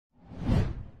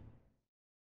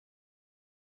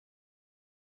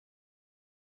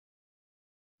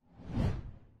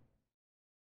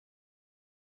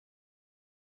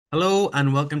Hello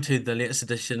and welcome to the latest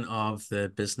edition of the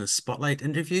Business Spotlight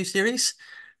interview series.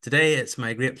 Today, it's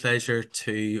my great pleasure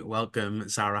to welcome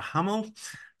Zara Hamill.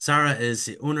 Zara is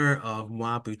the owner of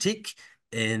Moi Boutique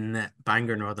in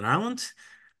Bangor, Northern Ireland.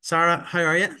 Zara, how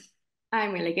are you?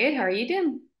 I'm really good. How are you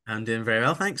doing? I'm doing very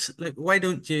well, thanks. Look, why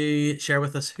don't you share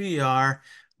with us who you are,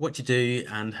 what you do,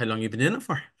 and how long you've been doing it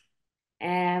for?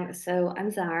 So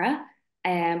I'm Zara.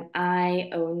 I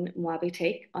own Moi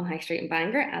Boutique on High Street in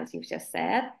Bangor, as you've just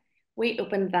said. We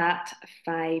opened that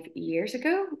 5 years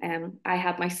ago. I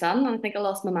had my son, and I think I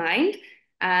lost my mind,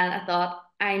 and I thought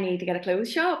I need to get a clothes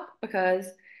shop because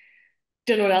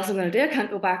don't know what else I'm going to do. I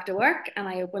can't go back to work, and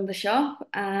I opened the shop,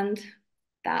 and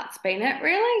that's been it.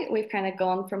 Really, we've kind of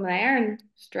gone from there, and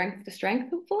strength to strength,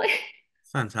 hopefully.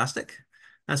 Fantastic.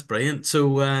 That's brilliant.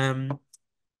 So,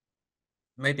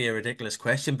 maybe a ridiculous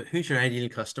question, but who's your ideal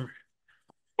customer?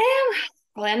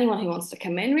 Well, anyone who wants to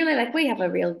come in, really, like we have a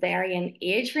real varying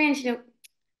age range.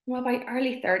 What about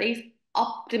early 30s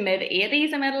up to mid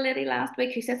 80s? I met a lady last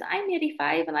week who says, I'm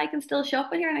 85 and I can still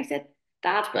shop in here. And I said,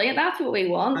 that's brilliant. That's what we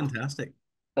want. Fantastic.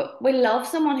 But we love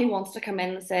someone who wants to come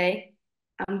in and say,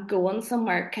 I'm going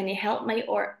somewhere. Can you help me?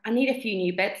 Or I need a few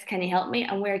new bits. Can you help me?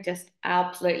 And we're just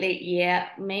absolutely, yeah,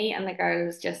 me and the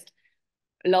girls just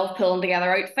love pulling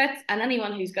together outfits, and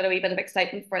anyone who's got a wee bit of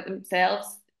excitement for it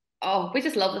themselves. Oh, we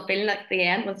just love the feeling at the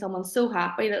end when someone's so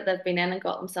happy that they've been in and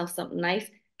got themselves something nice.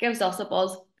 Gives us a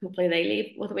buzz. Hopefully they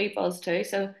leave with a wee buzz too.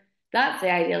 So that's the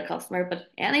ideal customer, but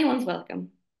anyone's welcome.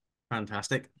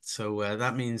 Fantastic. So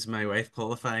that means my wife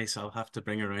qualifies. So I'll have to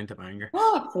bring her around to Bangor.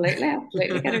 Oh, absolutely,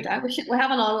 absolutely. Get her down. We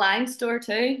have an online store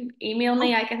too. Email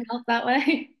me, Oh, I can help that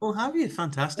way. oh, have you? Yeah,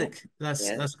 Fantastic. That's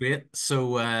yeah. that's great.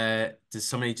 So does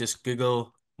somebody just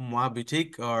Google Moi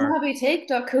Boutique or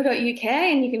Morboutique.co.uk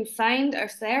and you can find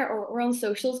us there, or we're on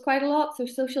socials quite a lot. So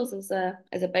socials is a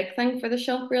big thing for the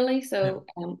shop really. yeah, So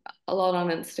a lot on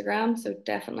Instagram. So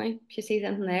definitely if she sees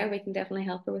anything there, we can definitely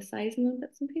help her with sizing and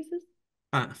bits and pieces.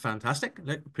 fantastic.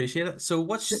 Look, appreciate it. So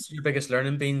what's your biggest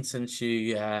learning been since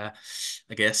you I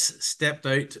guess stepped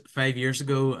out 5 years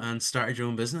ago and started your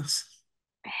own business?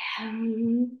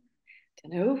 Um,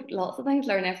 don't know, lots of things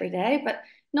learn every day, but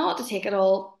not to take it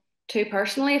all too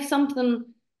personally. If something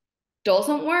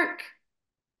doesn't work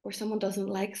or someone doesn't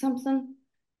like something,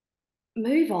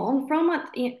 move on from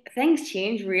it. Things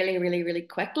change really, really, really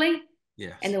quickly in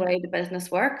Yes, the way the business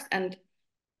works, and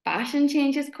fashion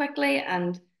changes quickly,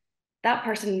 and that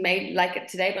person may like it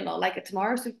today but not like it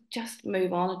tomorrow. So just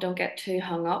move on and don't get too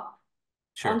hung up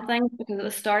sure. on things, because at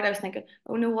the start I was thinking,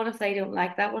 oh no, what if they don't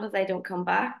like that? What if they don't come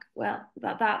back? Well,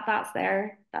 that's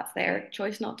their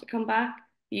choice not to come back.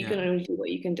 You Yeah. can only do what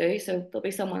you can do. So there'll be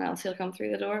someone else who'll come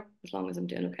through the door as long as I'm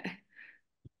doing okay.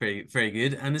 Very, very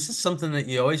good. And is this something that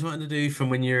you always wanted to do from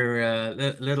when you're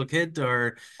a little kid,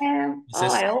 or is Oh,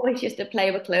 this? I always used to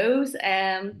play with clothes.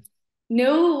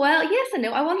 No, well, yes and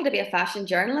no. I wanted to be a fashion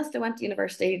journalist. I went to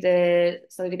university to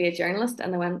study to be a journalist,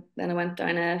 and then I went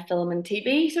down a film and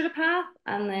TV sort of path,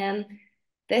 and then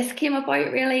this came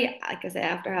about really, like I say,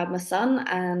 after I had my son,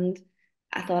 and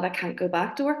I thought I can't go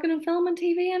back to working in film and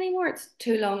TV anymore. It's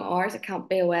too long hours. I can't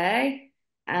be away,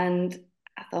 and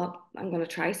I thought I'm going to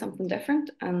try something different,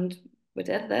 and we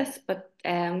did this. But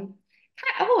I've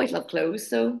always loved clothes,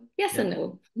 so yes Yeah. and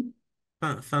no.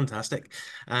 Fantastic.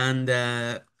 And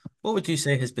what would you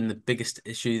say has been the biggest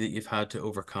issue that you've had to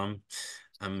overcome?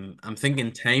 I'm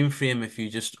thinking time frame. If you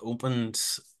just opened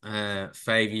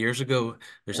 5 years ago,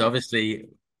 there's Yeah. obviously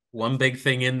one big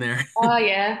thing in there. Oh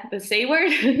yeah, the C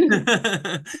word.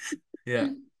 Yeah,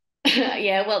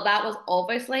 Yeah, well, that was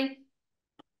obviously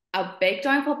a big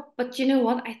downfall, but you know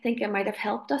what? I think it might have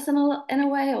helped us in a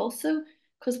way also,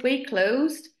 because we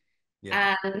closed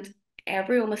yeah, and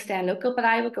everyone was staying local, but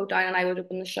I would go down and I would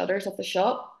open the shutters of the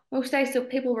shop most days, so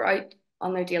people were out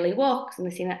on their daily walks and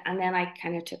they seen it, and then I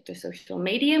kind of took to social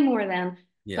media more then,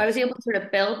 so I was yes, able to sort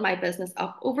of build my business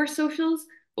up over socials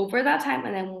over that time,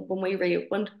 and then when we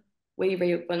reopened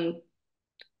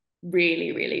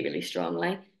really, really, really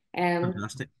strongly. Um,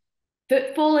 fantastic.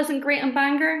 Football isn't great in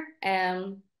Bangor,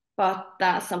 but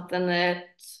that's something that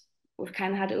we've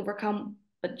kind of had to overcome.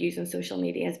 But using social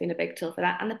media has been a big tool for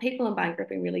that, and the people in Bangor have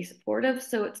been really supportive,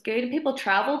 so it's good. And people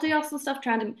travel to us and stuff,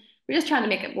 we're just trying to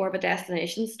make it more of a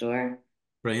destination store.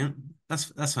 Brilliant.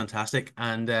 That's fantastic.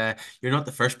 And you're not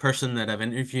the first person that I've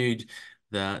interviewed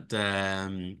that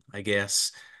I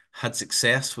guess had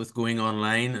success with going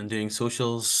online and doing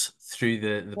socials through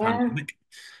the Yeah, pandemic.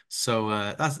 So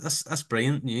that's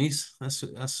brilliant news. That's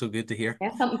so good to hear.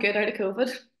 yeah, something good out of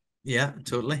COVID. Yeah,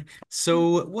 totally.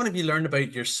 So what have you learned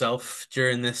about yourself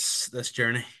during this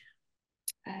journey?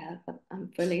 but I'm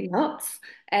fully nuts.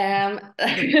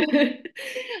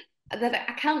 That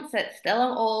I can't sit still.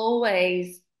 I'm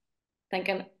always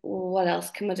thinking, what else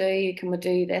can we do? Can we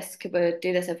do this? Could we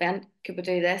do this event? Could we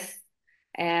do this?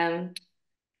 Um,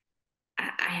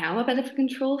 I am a bit of a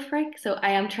control freak, so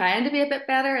I am trying to be a bit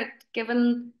better at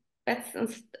giving bits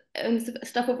and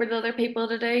stuff over to other people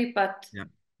to do, but Yeah,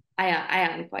 I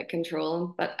am quite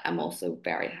controlling, but I'm also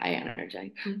very high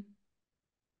energy.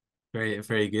 very,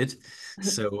 very good.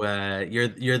 So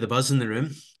you're the buzz in the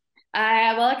room.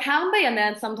 Well, it can be, and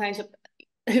then sometimes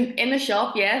in the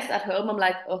shop, yes, at home, I'm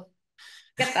like, oh,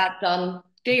 get that done,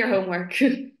 do your homework.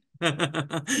 No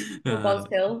Uh,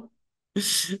 buzzkill.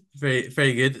 very,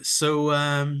 very good. So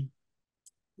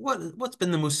what's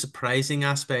been the most surprising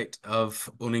aspect of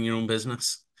owning your own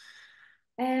business?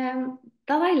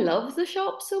 That I love the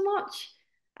shop so much.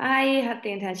 I had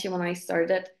the intention when I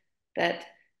started that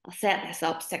I'll set this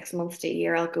up 6 months to a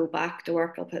year, I'll go back to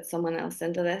work, I'll put someone else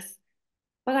into this.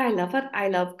 But I love it. I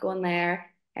love going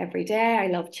there every day. I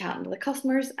love chatting to the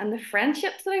customers, and the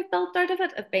friendships that I've built out of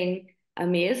it have been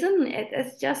amazing.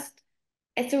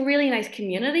 It's a really nice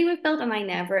community we've built, and I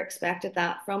never expected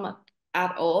that from it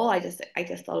at all. I just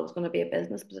thought it was going to be a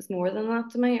business, but it's more than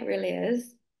that to me. It really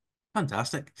is.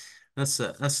 Fantastic. That's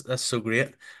so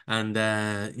great. And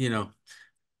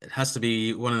it has to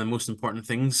be one of the most important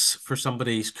things for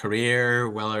somebody's career,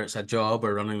 whether it's a job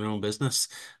or running their own business,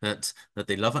 that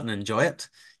they love it and enjoy it.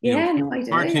 Yeah, no, I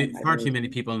do. I Far too really many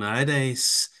do. people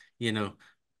nowadays,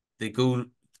 they go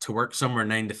to work somewhere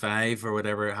 9 to 5 or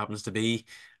whatever it happens to be,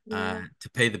 Yeah, to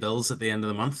pay the bills at the end of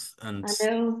the month, and I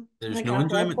know. I there's think no that's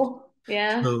enjoyment. awful.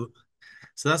 Yeah. So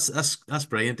that's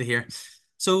brilliant to hear.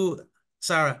 So,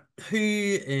 Sarah, who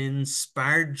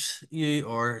inspired you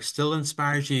or still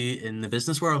inspires you in the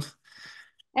business world?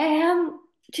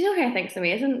 Do you know who I think's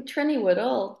amazing? Trinny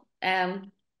Woodall.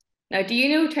 Now, do you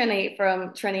know Trinny from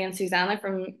Trinny and Susanna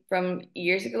from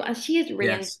years ago? And she has reinvented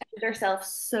Yes. herself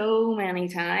so many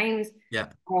times. Yeah.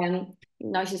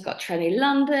 Now she's got Trinny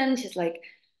London.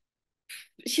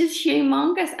 She's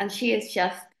humongous, and she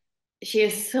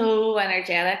is so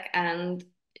energetic, and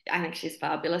I think she's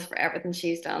fabulous for everything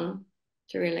she's done.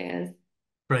 She really is.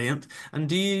 Brilliant. And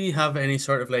do you have any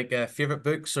sort of like favorite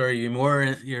books, or are you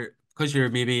more you're because you're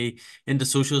maybe into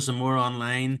socials and more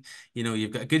online,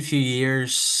 you've got a good few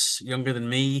years younger than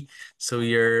me, so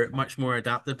you're much more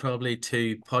adapted probably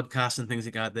to podcasts and things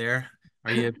like that there.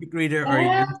 Are you a book reader, or are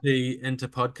you Um, into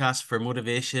podcasts for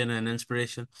motivation and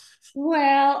inspiration?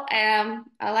 Well,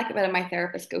 I like a bit of my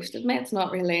therapist ghosted me. It's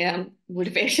not really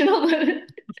motivational,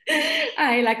 but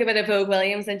I like a bit of Vogue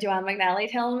Williams and Joanne McNally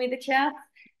telling me the chat.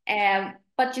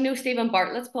 But Stephen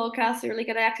Bartlett's podcast is really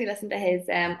good. I actually listened to his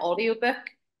audiobook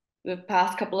the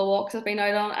past couple of walks I've been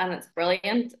out on, and it's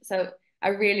brilliant. So I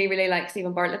really, really like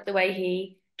Stephen Bartlett, the way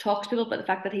he talks to people, but the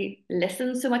fact that he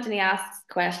listens so much and he asks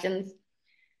questions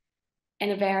in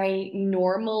a very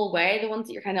normal way, the ones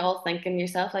that you're kind of all thinking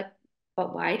yourself, like,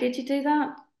 but why did you do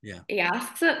that? Yeah. He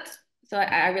asks it. So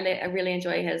I really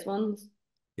enjoy his ones.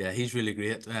 Yeah, he's really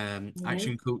great. Mhm.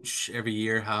 Action Coach every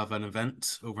year have an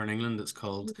event over in England. It's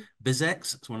called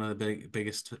BizX. It's one of the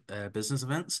biggest business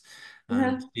events, and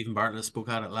Yeah. Stephen Bartlett spoke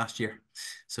at it last year,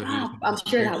 so he was Ah, one of the I'm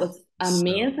sure that speakers. was So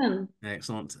amazing.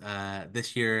 excellent.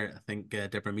 This year, I think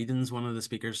Deborah Meaden's one of the Oh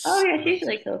speakers. yeah, she's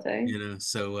really cool too.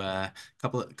 So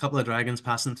couple of dragons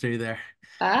passing through there.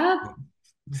 Fab.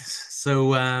 So,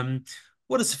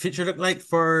 what does the future look like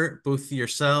for both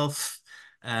yourself?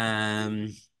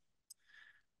 Um,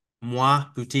 Moi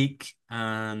Boutique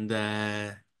and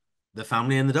the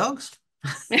family and the dogs.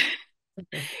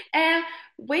 Um,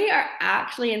 we are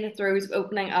actually in the throes of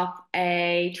opening up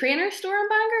a trainer store in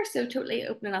Bangor, so totally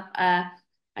opening up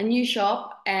a new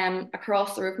shop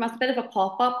across the road from us, a bit of a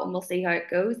pop-up, and we'll see how it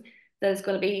goes. That is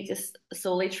going to be just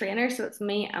solely trainers, so it's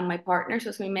me and my partner, so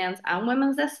it's going to be men's and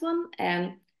women's this one,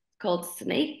 called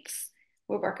Snakes.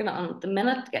 We're working on it at the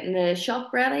minute, getting the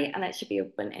shop ready, and it should be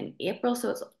open in April, so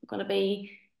it's going to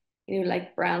be,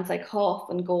 like brands like Hoff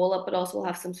and Gola, but also we'll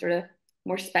have some sort of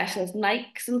more specialist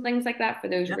Nikes and things like that for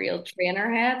those Yeah, real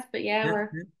trainer heads. But yeah, yeah, we're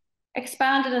yeah.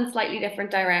 expanded in slightly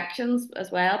different directions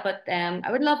as well. But I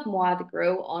would love more to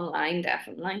grow online,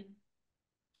 definitely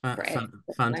for it.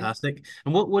 Definitely. Fantastic.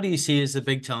 And what do you see as the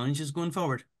big challenges going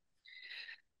forward?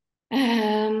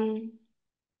 Um,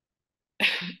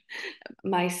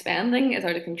 my spending is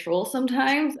out of control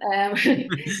sometimes.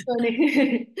 So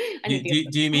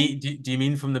Do you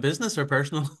mean from the business or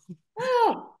personal?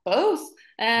 oh, both.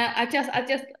 I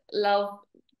just love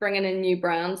bringing in new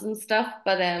brands and stuff,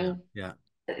 but Yeah, yeah,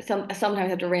 sometimes I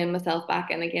have to rein myself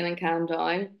back in again and calm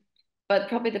down. But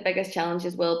probably the biggest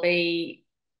challenges will be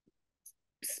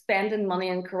spending money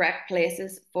in correct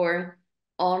places for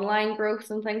online growth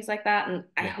and things like that. And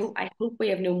Yes. I hope we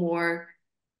have no more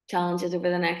challenges over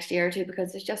the next year or two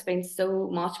because there's just been so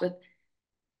much with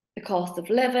the cost of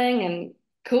living and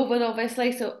COVID,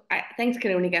 obviously. So things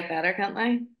can only get better, can't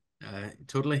they?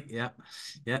 Totally. Yeah.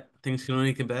 Yeah. Things can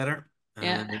only get better.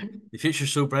 Yeah. The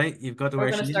future's so bright, you've got to We're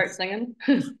wear gonna start shades. singing.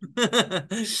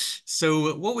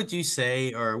 So, what would you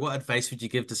say, or what advice would you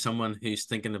give to someone who's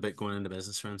thinking about going into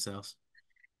business for themselves?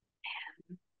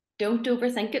 Don't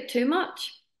overthink it too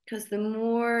much because the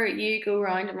more you go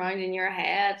round and round in your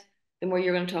head, the more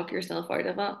you're going to talk yourself out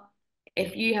of it. Yeah,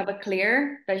 If you have a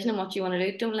clear vision of what you want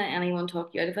to do, don't let anyone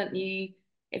talk you out of it.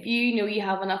 If you know you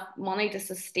have enough money to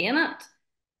sustain it,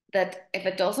 that if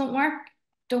it doesn't work,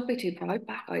 don't be too proud.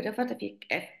 Back out of it.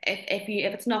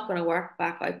 If it's not going to work,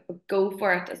 back out. But go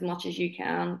for it as much as you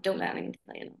can. Don't let anyone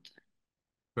tell you not to.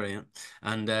 brilliant.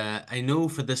 And I know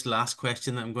for this last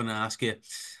question that I'm going to ask you,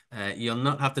 you'll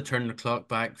not have to turn the clock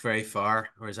back very far,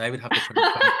 whereas I would have to turn it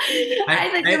back. I, I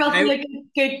think there I, must be I, a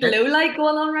good I, glow light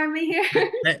going on around me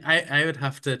here. I would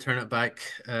have to turn it back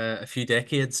a few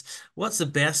decades. What's the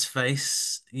best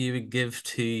advice you would give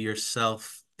to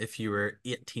yourself if you were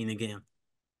 18 again?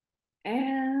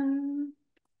 Um,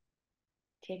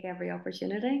 take every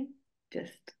opportunity.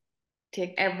 Just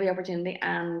take every opportunity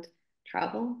and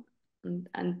travel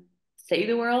and see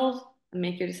the world and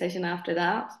make your decision after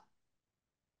that.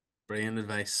 Brilliant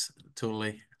advice.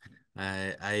 Totally.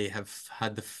 I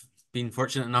have been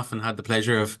fortunate enough and had the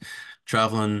pleasure of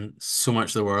traveling so much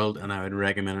of the world, and I would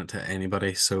recommend it to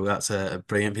anybody. So that's a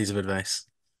brilliant piece of advice.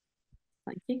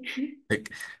 Thank you.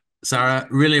 Like, Sarah,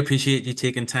 really appreciate you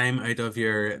taking time out of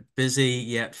your busy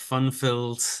yet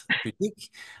fun-filled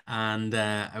boutique, and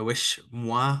I wish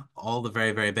Moi all the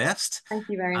very, very best, Thank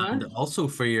you very and much. also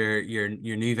for your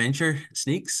new venture,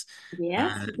 Sneaks.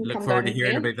 Yes, you can Look come forward down to and see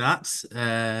hearing it. about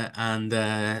that, and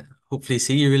hopefully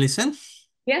see you really soon.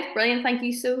 Yes, brilliant. Thank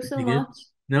you so, so Be good. much.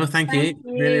 No, thank Thank you.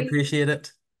 Really you. appreciate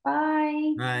it.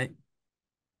 Bye. Bye.